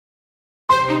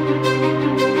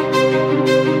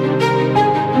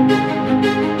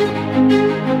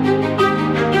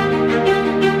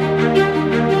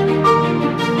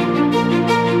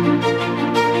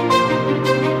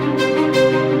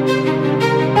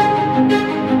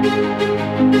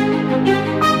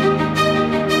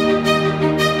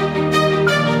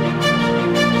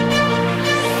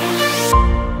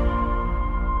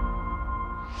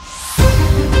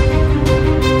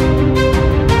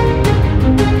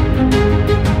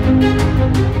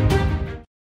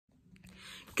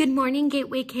Good morning,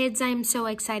 Gateway Kids. I'm so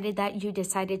excited that you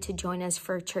decided to join us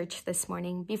for church this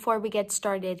morning. Before we get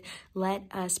started, let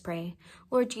us pray.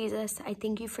 Lord Jesus, I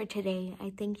thank you for today.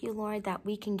 I thank you, Lord, that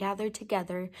we can gather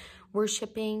together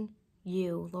worshiping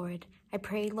you, Lord. I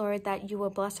pray, Lord, that you will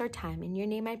bless our time. In your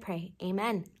name I pray.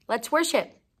 Amen. Let's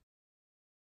worship.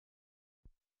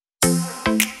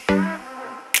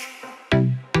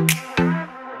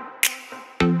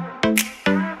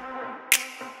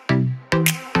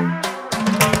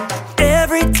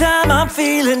 Every time I'm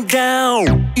feeling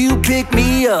down, you pick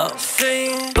me up.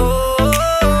 Sing,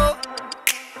 oh,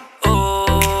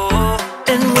 oh.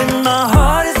 And when my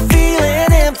heart is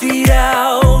feeling emptied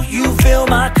out, you fill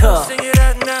my cup. Sing it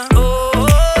out now.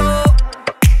 Oh,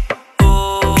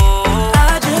 oh.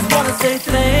 I just wanna say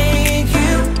thank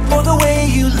you for the way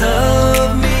you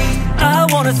love me. I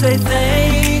wanna say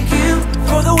thank you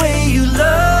for the way you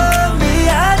love me.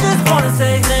 I just wanna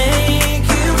say thank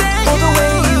you for the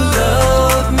way you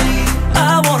love me.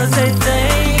 I wanna say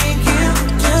thank you,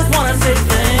 just wanna say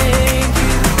thank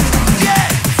you. Yeah!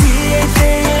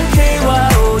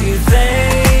 T-H-A-N-K-Y-O-U,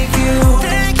 thank you.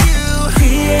 Thank you.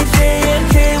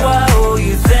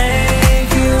 T-H-A-N-K-Y-O-U, thank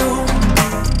you.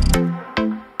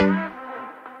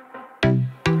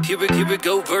 Here we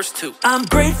go, verse 2. I'm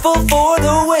grateful for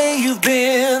the way you've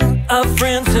been a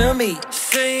friend to me.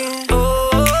 Sing, oh.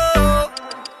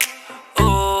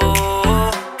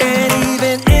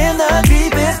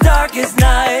 Darkest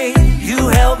night, you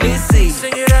help me see.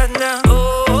 Sing it out now.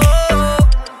 Oh, oh,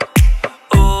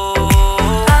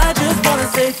 oh. I just wanna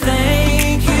say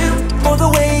thank you for the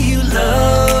way you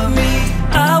love me.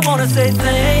 I wanna say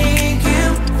thank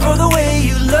you for the way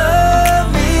you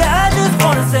love me. I just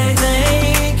wanna say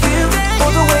thank you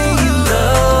for the way you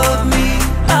love me.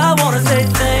 I wanna say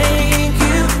thank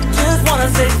you, just wanna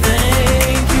say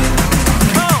thank you.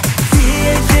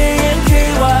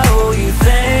 T-H-A-N-K-Y-O-U,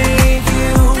 thank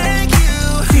you.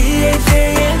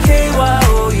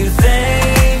 T-H-A-N-K-Y-O-U,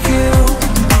 thank you.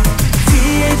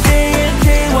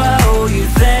 T-H-A-N-K-Y-O-U,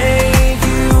 thank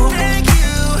you.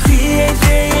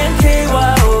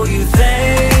 T-H-A-N-K-Y-O-U,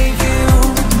 thank you.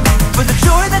 For the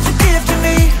joy that you give to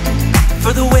me,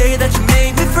 for the way that you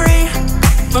made me free,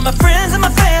 for my friends and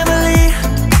my family,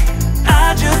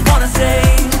 I just wanna say,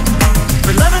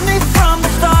 for loving me from the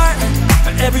start,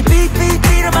 for every beat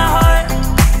of my heart,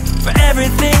 for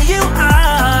everything you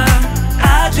are.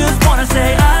 I just wanna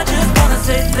say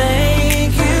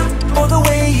thank you for the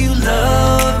way you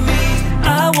love me.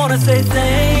 I wanna say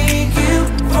thank you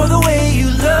for the way you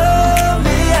love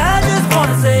me. I just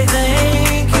wanna say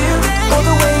thank you for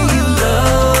the way you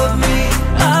love me.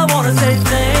 I wanna say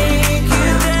thank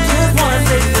you, just wanna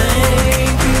say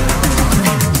thank you.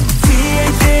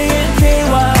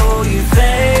 T-H-A-N-K-Y-O-U,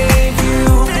 thank you.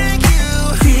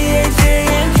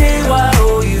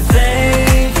 T-H-A-N-K-Y-O-U,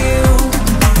 thank you.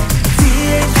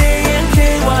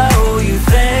 T-H-A-N-K-Y-O-U,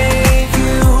 thank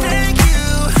you.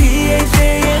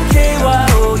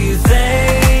 T-H-A-N-K-Y-O-U,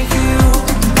 thank you.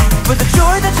 For the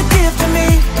joy that you give to me,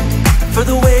 for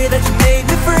the way that you made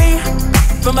me free,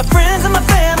 for my friends and my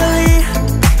family,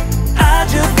 I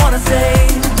just wanna say,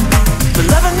 for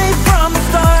loving me from the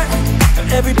start, for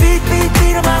every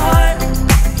beat of my heart,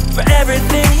 for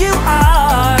everything you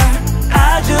are.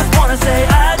 I just wanna say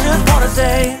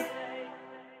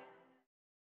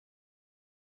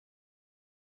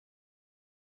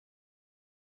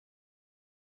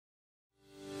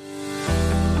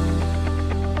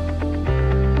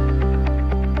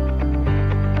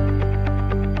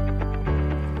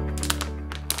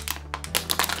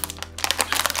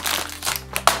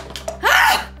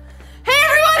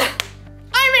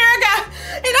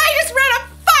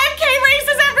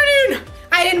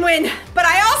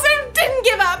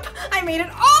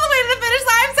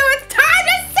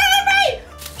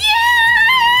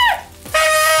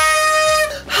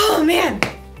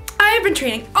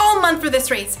training all month for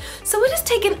this race, so it has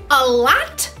taken a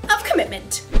lot of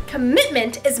commitment.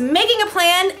 Commitment is making a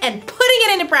plan and putting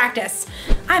it into practice.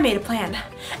 I made a plan,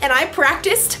 and I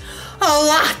practiced a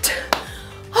lot.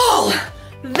 All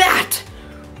that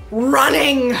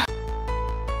running.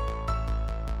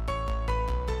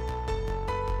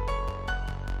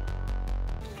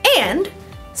 and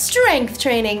strength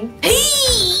training.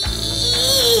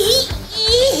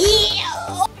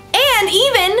 And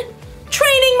even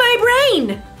training my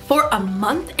brain. For a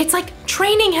month, it's like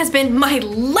training has been my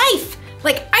life.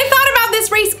 Like, I thought about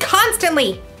this race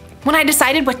constantly. When I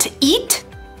decided what to eat.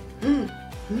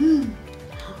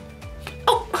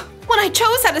 Oh, when I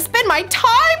chose how to spend my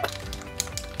time.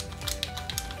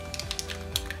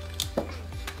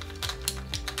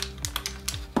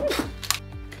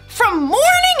 From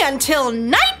morning until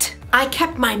night, I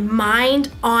kept my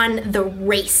mind on the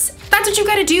race. That's what you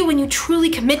gotta do when you truly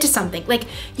commit to something. Like,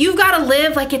 you've gotta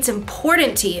live like it's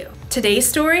important to you. Today's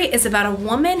story is about a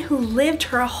woman who lived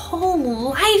her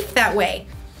whole life that way.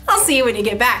 I'll see you when you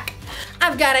get back.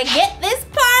 I've gotta get this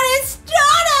party started!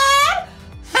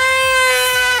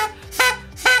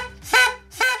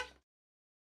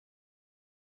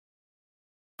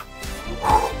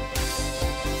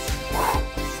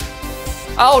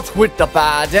 Out with the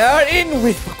bad air, in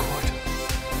with the good.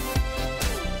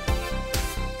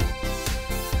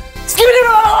 Give it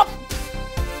up!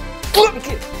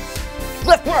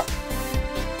 Left work.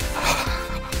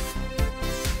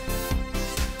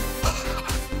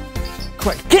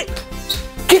 Come on, kick!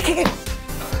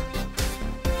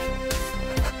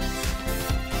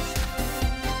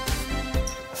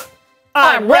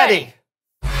 I'm ready!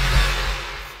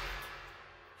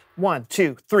 1,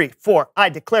 2, 3, 4. I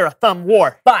declare a thumb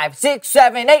war. 5, 6,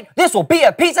 7, 8. This will be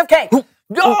a piece of cake.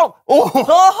 No!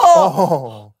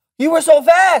 Oh. You were so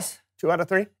fast. 2 out of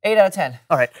 3? 8 out of 10.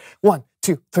 All right. 1,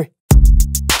 2, 3.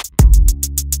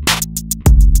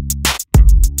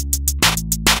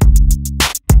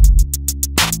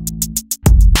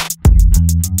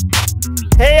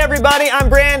 Hey everybody, I'm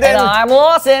Brandon. And I'm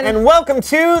Lawson. And welcome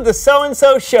to the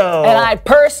So-and-So Show. And I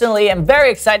personally am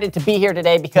very excited to be here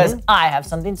today because I have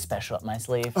something special up my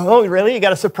sleeve. Oh, really? You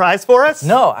got a surprise for us?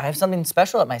 No, I have something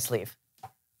special up my sleeve.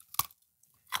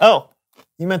 Oh,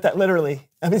 you meant that literally.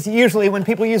 I mean, usually when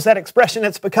people use that expression,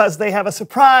 it's because they have a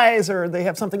surprise or they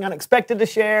have something unexpected to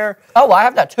share. Oh, well, I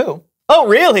have that too. Oh,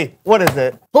 really? What is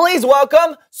it? Please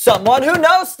welcome someone who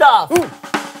knows stuff. Ooh.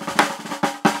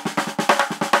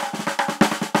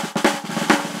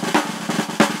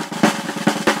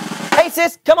 Hey,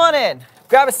 sis, come on in.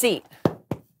 Grab a seat.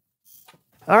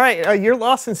 All right, you're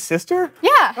Lawson's sister?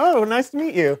 Yeah. Oh, nice to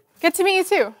meet you. Good to meet you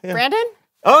too. Yeah. Brandon?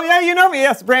 Oh, yeah, you know me.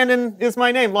 Yes, Brandon is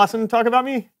my name. Lawson, talk about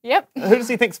me? Yep. Who does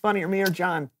he think's funnier, me or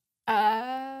John?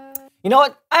 You know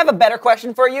what? I have a better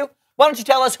question for you. Why don't you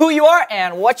tell us who you are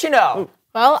and what you know?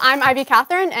 Well, I'm Ivy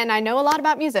Catherine, and I know a lot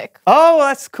about music. Oh,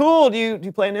 that's cool. Do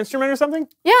you play an instrument or something?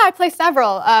 Yeah, I play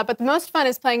several, but the most fun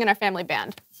is playing in our family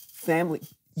band. Family.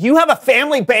 You have a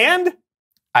family band?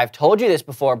 I've told you this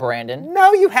before, Brandon.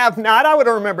 No, you have not. I would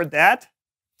have remembered that.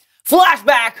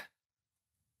 Flashback!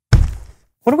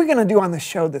 What are we going to do on the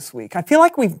show this week? I feel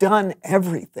like we've done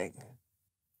everything.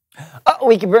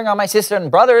 We could bring on my sister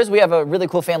and brothers. We have a really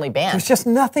cool family band. There's just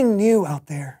nothing new out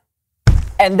there.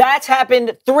 And that's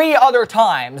happened 3 other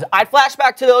times. I'd flash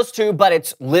back to those 2, but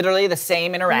it's literally the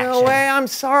same interaction. No way. I'm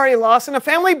sorry, Lawson. A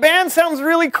family band sounds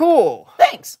really cool.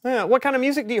 Thanks. Yeah, what kind of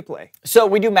music do you play? So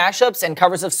we do mashups and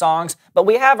covers of songs, but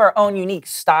we have our own unique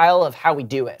style of how we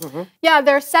do it. Yeah,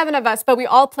 there are 7 of us, but we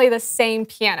all play the same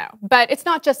piano. But it's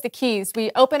not just the keys.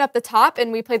 We open up the top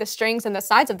and we play the strings and the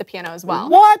sides of the piano as well.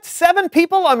 What? 7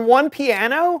 people on one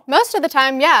piano? Most of the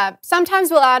time, yeah. Sometimes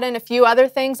we'll add in a few other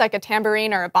things like a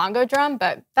tambourine or a bongo drum,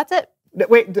 but that's it.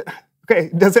 Wait,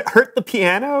 okay, does it hurt the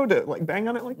piano to like bang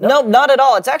on it like that? No, not at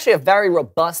all. It's actually a very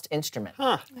robust instrument.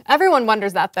 Huh. Everyone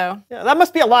wonders that, though. Yeah, that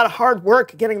must be a lot of hard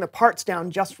work getting the parts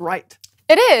down just right.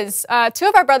 It is. 2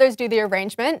 of our brothers do the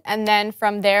arrangement, and then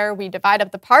from there we divide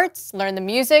up the parts, learn the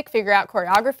music, figure out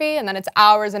choreography, and then it's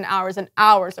hours and hours and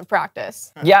hours of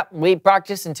practice. Yep, we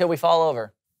practice until we fall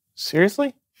over.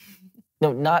 Seriously?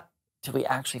 No, not till we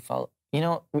actually fall. You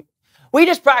know, we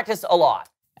just practice a lot.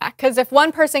 Because if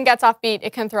one person gets off beat,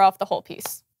 it can throw off the whole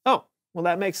piece. Oh, well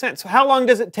that makes sense. So how long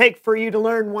does it take for you to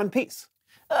learn one piece?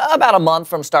 About a month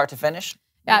from start to finish.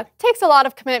 Yeah, it takes a lot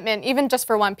of commitment, even just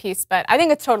for one piece, but I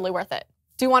think it's totally worth it.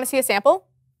 Do you want to see a sample?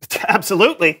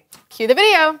 Absolutely. Cue the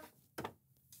video.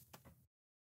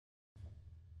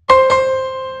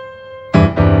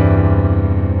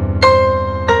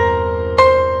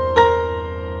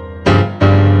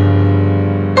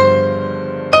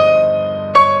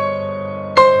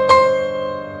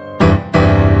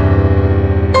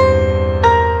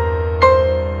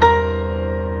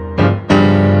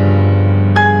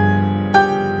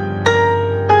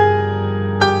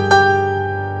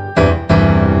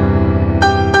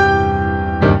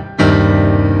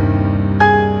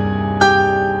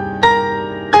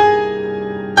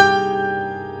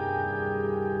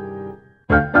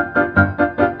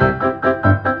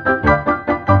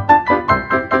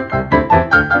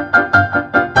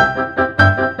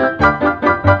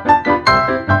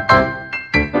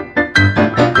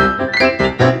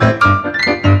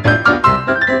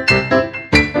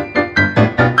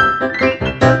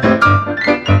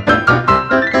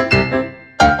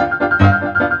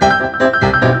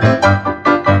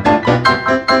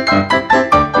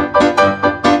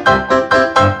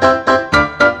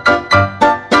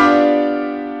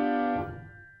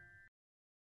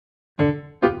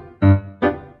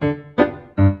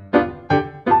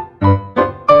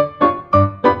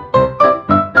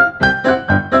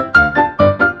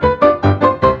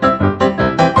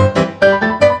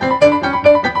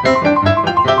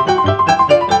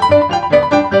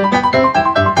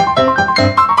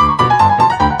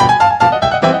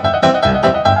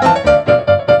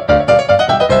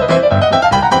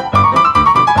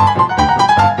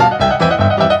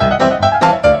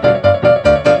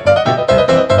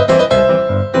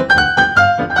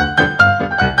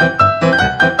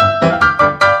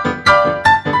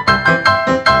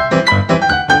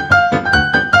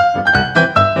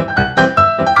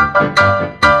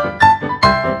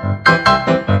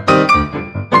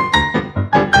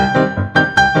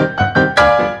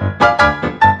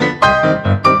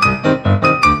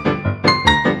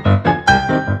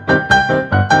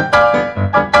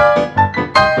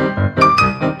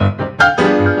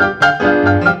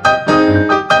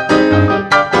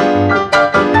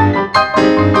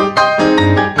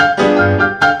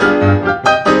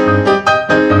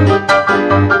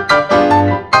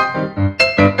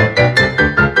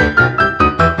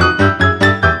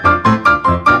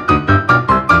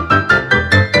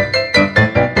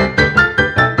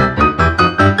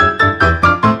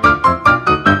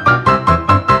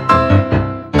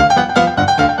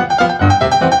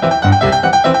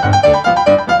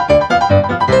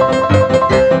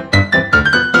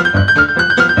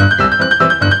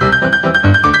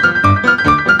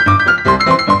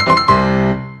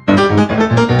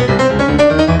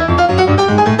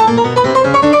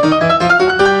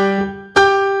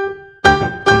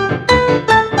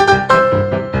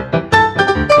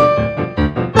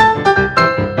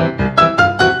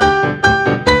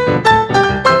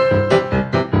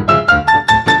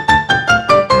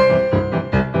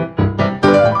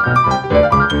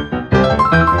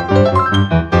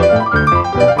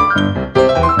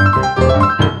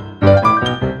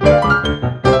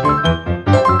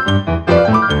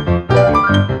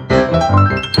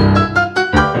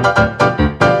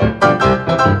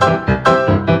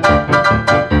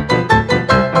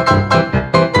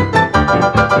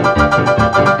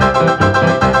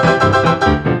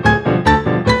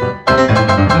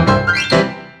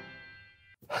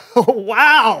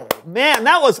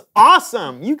 was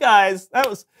awesome. You guys,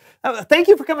 thank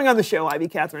you for coming on the show, Ivy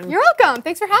Catherine. You're welcome.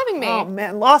 Thanks for having me. Oh,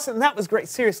 man, Lawson, that was great.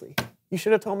 Seriously, you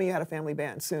should have told me you had a family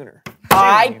band sooner.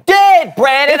 I did,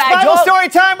 Brandon. It's Bible story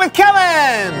time with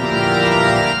Kellen.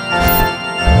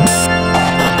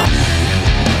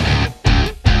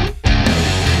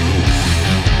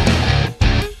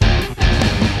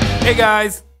 Hey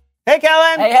guys, Hey,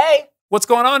 Kellen. Hey. what's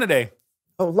going on today?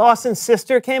 Oh, Lawson's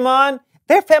sister came on.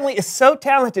 Their family is so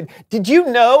talented. Did you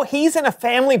know he's in a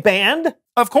family band?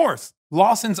 Of course,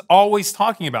 Lawson's always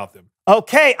talking about them.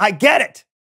 Okay, I get it.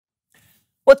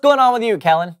 What's going on with you,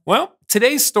 Kellen? Well,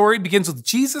 today's story begins with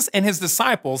Jesus and his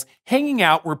disciples hanging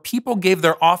out where people gave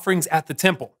their offerings at the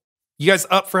temple. You guys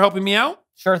up for helping me out?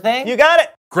 Sure thing. You got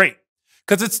it. Great,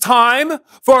 because it's time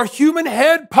for our human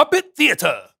head puppet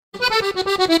theater.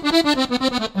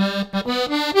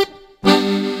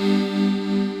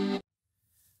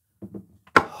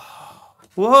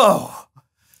 Whoa.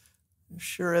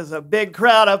 Sure is a big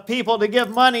crowd of people to give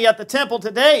money at the temple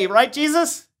today, right,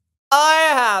 Jesus?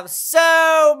 I have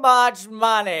so much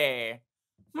money.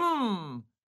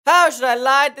 How should I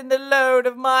lighten the load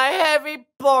of my heavy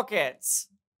pockets?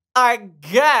 I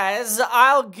guess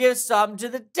I'll give some to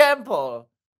the temple,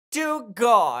 to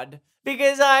God,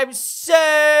 because I'm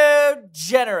so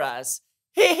generous.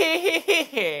 Hee hee hee hee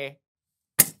hee.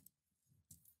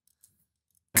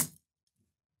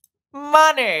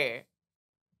 Money.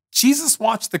 Jesus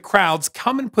watched the crowds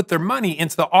come and put their money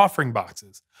into the offering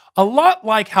boxes, a lot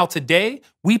like how today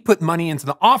we put money into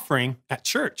the offering at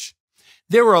church.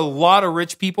 There were a lot of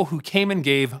rich people who came and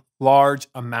gave large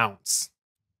amounts.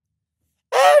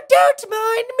 Oh, don't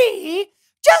mind me.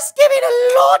 Just giving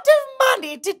a lot of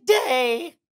money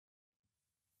today.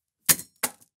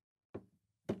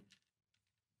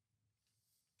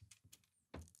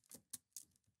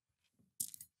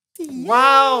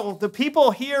 Wow, the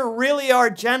people here really are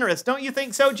generous. Don't you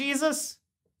think so, Jesus?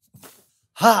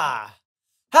 Ha!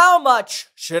 How much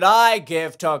should I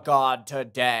give to God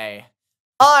today?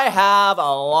 I have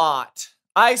a lot.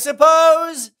 I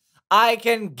suppose I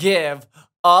can give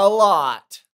a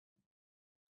lot.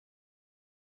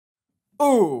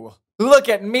 Ooh, look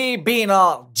at me being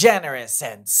all generous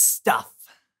and stuff.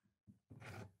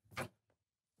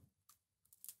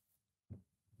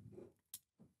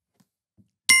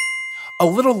 A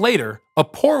little later, a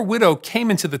poor widow came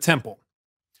into the temple.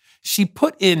 She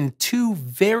put in 2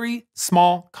 very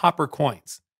small copper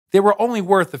coins. They were only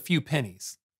worth a few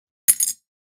pennies.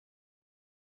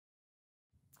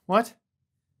 What?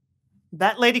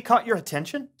 That lady caught your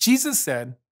attention? Jesus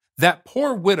said, "That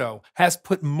poor widow has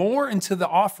put more into the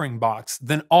offering box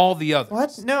than all the others."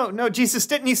 What? No, Jesus,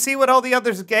 didn't you see what all the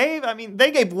others gave? I mean, they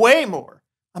gave way more.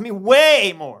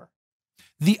 Way more.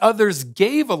 The others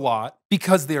gave a lot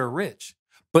because they are rich,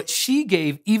 but she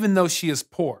gave even though she is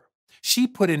poor. She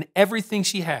put in everything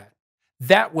she had.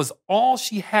 That was all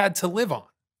she had to live on.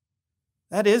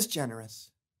 That is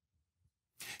generous.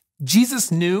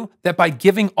 Jesus knew that by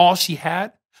giving all she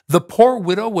had, the poor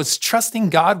widow was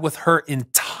trusting God with her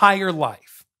entire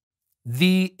life.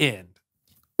 The end.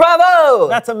 Bravo!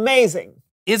 That's amazing.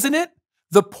 Isn't it?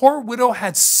 The poor widow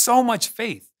had so much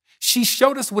faith. She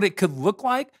showed us what it could look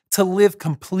like to live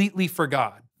completely for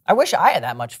God. I wish I had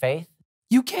that much faith.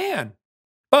 You can.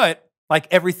 But like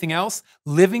everything else,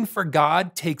 living for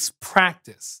God takes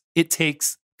practice. It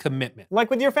takes commitment. Like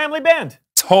with your family band.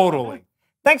 Totally.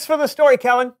 Thanks for the story,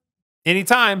 Kellen.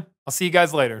 Anytime. I'll see you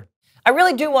guys later. I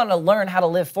really do want to learn how to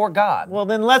live for God. Well,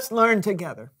 then let's learn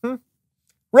together.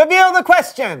 Reveal the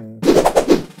question.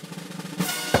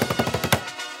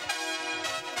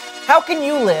 How can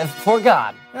you live for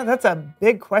God? Yeah, that's a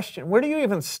big question. Where do you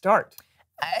even start?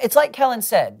 It's like Kellen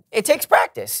said, it takes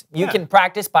practice. You Yeah. can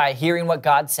practice by hearing what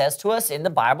God says to us in the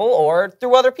Bible or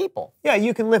through other people. Yeah,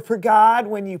 you can live for God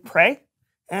when you pray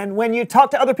and when you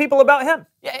talk to other people about Him.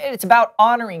 Yeah, it's about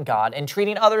honoring God and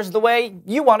treating others the way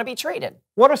you want to be treated.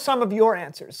 What are some of your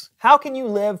answers? How can you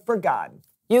live for God?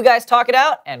 You guys talk it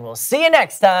out, and we'll see you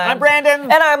next time. I'm Brandon.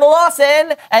 And I'm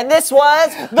Lawson, and this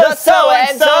was The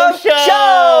So-and-so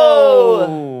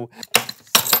Show.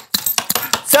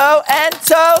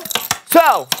 So-and-so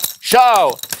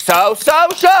Show. So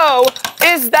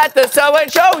is that the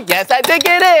So-and-Show? Yes, I think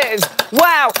it is.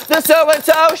 Wow, the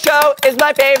So-and-so Show is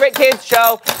my favorite kids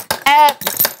show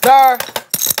ever.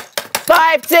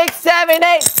 5, 6, 7,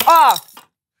 8, off.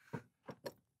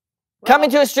 Coming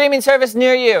to a streaming service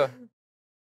near you.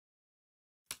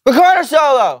 Recorder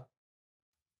solo.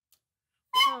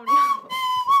 Oh, no.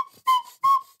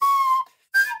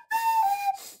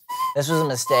 This was a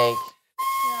mistake.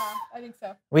 Yeah, I think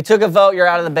so. We took a vote. You're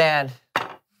out of the band.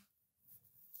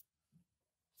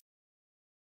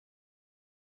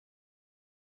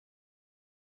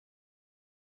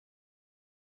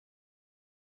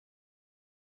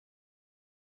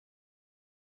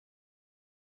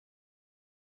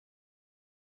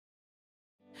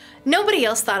 Nobody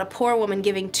else thought a poor woman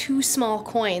giving 2 small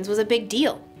coins was a big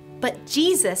deal. But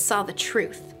Jesus saw the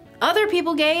truth. Other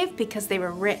people gave because they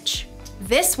were rich.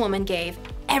 This woman gave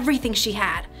everything she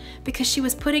had because she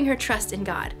was putting her trust in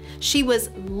God. She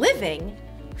was living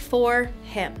for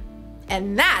Him.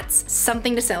 And that's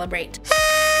something to celebrate. Yeah!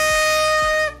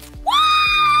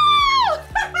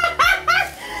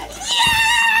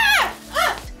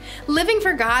 Living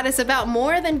for God is about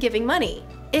more than giving money.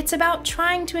 It's about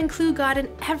trying to include God in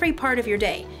every part of your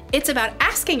day. It's about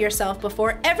asking yourself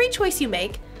before every choice you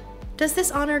make, does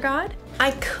this honor God?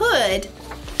 I could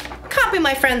copy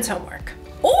my friend's homework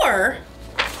or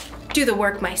do the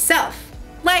work myself,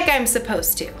 like I'm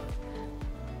supposed to.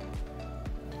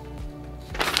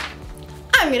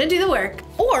 I'm gonna do the work.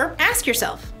 Or ask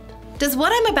yourself, does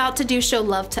what I'm about to do show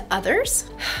love to others?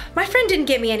 My friend didn't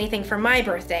get me anything for my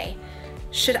birthday.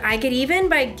 Should I get even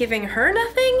by giving her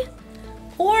nothing?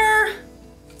 Or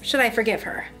should I forgive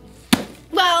her?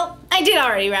 Well, I did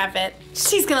already wrap it.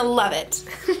 She's gonna love it.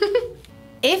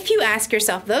 If you ask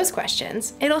yourself those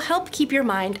questions, it'll help keep your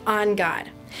mind on God.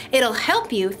 It'll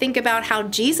help you think about how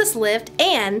Jesus lived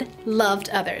and loved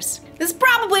others. This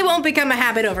probably won't become a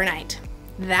habit overnight.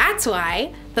 That's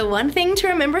why the one thing to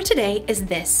remember today is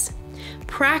this: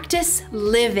 practice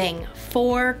living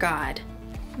for God.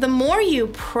 The more you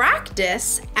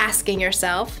practice asking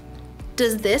yourself,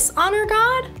 does this honor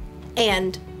God?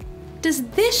 And does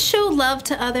this show love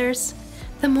to others?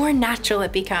 The more natural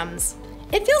it becomes.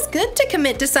 It feels good to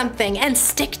commit to something and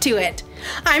stick to it.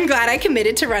 I'm glad I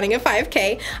committed to running a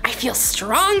 5K. I feel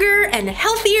stronger and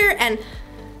healthier, and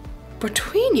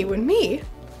between you and me,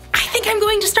 I think I'm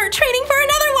going to start training for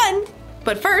another one.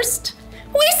 But first,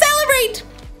 we celebrate!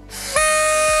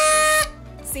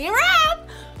 See you around!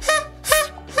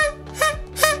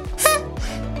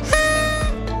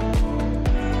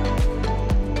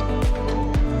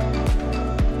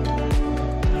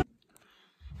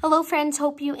 Hello friends,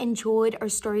 hope you enjoyed our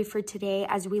story for today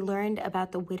as we learned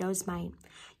about the widow's mite.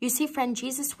 You see, friend,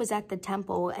 Jesus was at the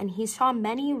temple and he saw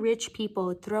many rich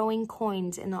people throwing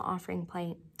coins in the offering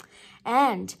plate.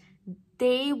 And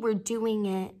they were doing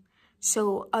it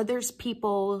so others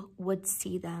people would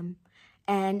see them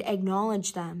and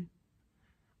acknowledge them.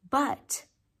 But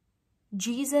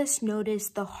Jesus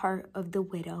noticed the heart of the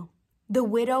widow. The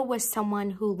widow was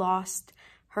someone who lost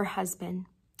her husband.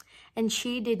 And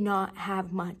she did not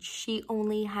have much. She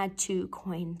only had 2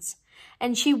 coins.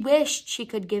 And she wished she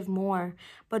could give more,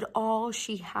 but all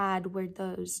she had were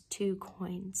those 2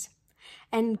 coins.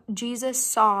 And Jesus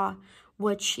saw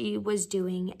what she was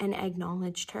doing and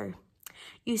acknowledged her.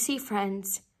 You see,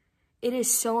 friends, it is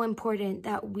so important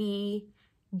that we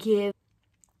give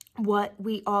what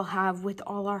we all have with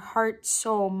all our heart,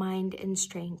 soul, mind, and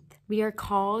strength. We are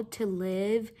called to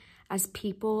live as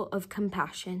people of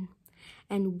compassion.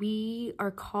 And we are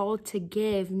called to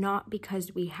give not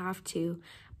because we have to,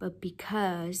 but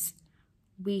because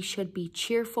we should be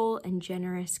cheerful and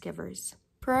generous givers.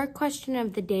 For our question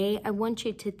of the day, I want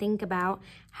you to think about,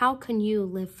 how can you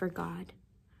live for God?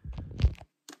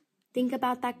 Think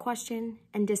about that question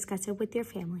and discuss it with your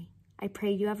family. I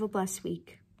pray you have a blessed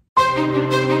week.